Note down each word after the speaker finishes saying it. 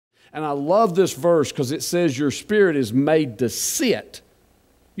And I love this verse because it says your spirit is made to sit.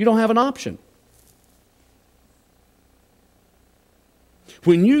 You don't have an option.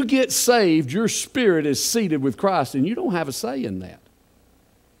 When you get saved, your spirit is seated with Christ, and you don't have a say in that.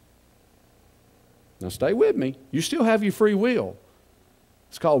 Now stay with me. You still have your free will.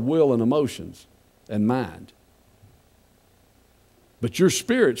 It's called will and emotions and mind. But your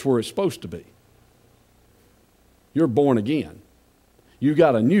spirit's where it's supposed to be. You're born again. You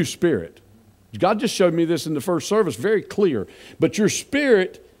got a new spirit. God just showed me this in the first service, very clear. But your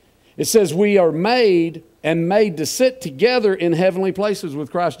spirit, it says we are made to sit together in heavenly places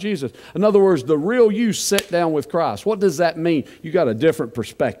with Christ Jesus. In other words, the real you sit down with Christ. What does that mean? You got a different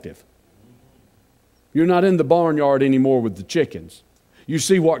perspective. You're not in the barnyard anymore with the chickens. You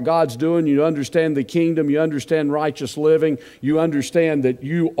see what God's doing. You understand the kingdom. You understand righteous living. You understand that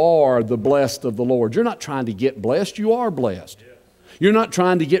you are the blessed of the Lord. You're not trying to get blessed. You are blessed. You're not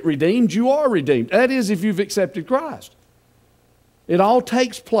trying to get redeemed. You are redeemed. That is if you've accepted Christ. It all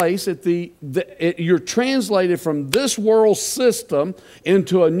takes place at you're translated from this world system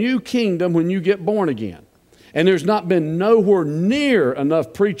into a new kingdom when you get born again. And there's not been nowhere near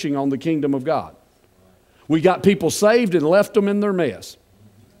enough preaching on the kingdom of God. We got people saved and left them in their mess.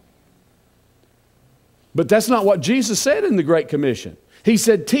 But that's not what Jesus said in the Great Commission. He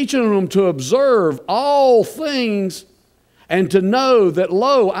said, teaching them to observe all things and to know that,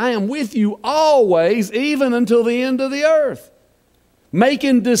 lo, I am with you always, even until the end of the earth.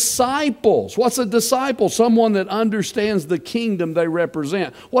 Making disciples. What's a disciple? Someone that understands the kingdom they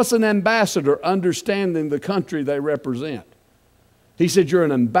represent. What's an ambassador? Understanding the country they represent. He said, you're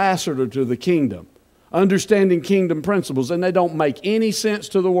an ambassador to the kingdom. Understanding kingdom principles, and they don't make any sense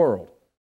to the world.